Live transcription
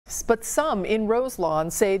But some in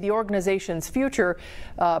Roselawn say the organization's future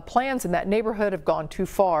plans in that neighborhood have gone too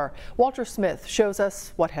far. Walter Smith shows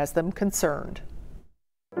us what has them concerned.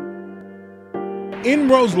 In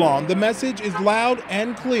Roselawn, the message is loud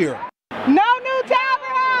and clear. No new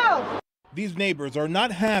Talbert House! These neighbors are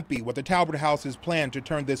not happy with the Talbert House's plan to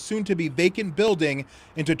turn this soon-to-be vacant building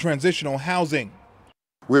into transitional housing.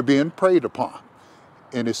 We're being preyed upon,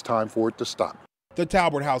 and it's time for it to stop. The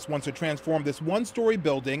Talbert House wants to transform this one-story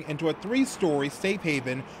building into a 3-story safe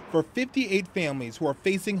haven for 58 families who are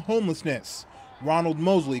facing homelessness. Ronald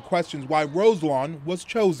Mosley questions why Roselawn was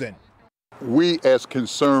chosen. We as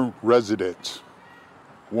concerned residents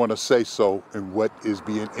want to say so in what is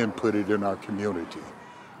being inputted in our community.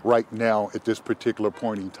 Right now, at this particular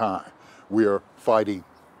point in time, we are fighting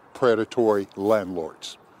predatory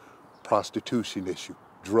landlords, prostitution issue,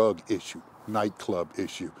 drug issue, nightclub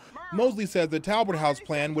issue. Mosley says the Talbert House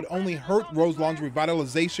plan would only hurt Roselawn's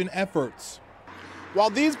revitalization efforts. While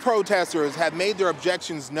these protesters have made their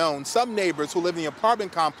objections known, some neighbors who live in the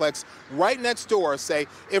apartment complex right next door say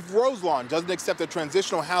if Roselawn doesn't accept the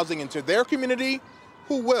transitional housing into their community,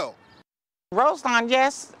 who will? Roselawn,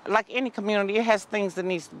 yes, like any community, it has things that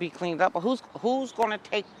needs to be cleaned up. But who's going to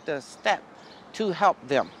take the step to help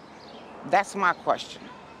them? That's my question,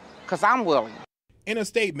 because I'm willing. In a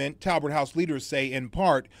statement, Talbert House leaders say, in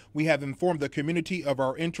part, we have informed the community of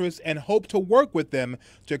our interests and hope to work with them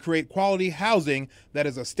to create quality housing that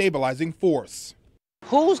is a stabilizing force.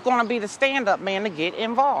 Who's going to be the stand-up man to get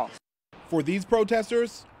involved? For these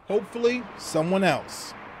protesters, hopefully someone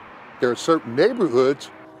else. There are certain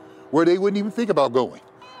neighborhoods where they wouldn't even think about going.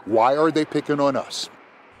 Why are they picking on us?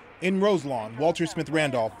 In Roselawn, Walter Smith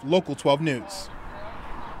Randolph, Local 12 News.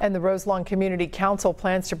 And the Roselawn Community Council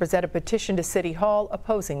plans to present a petition to City Hall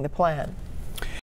opposing the plan.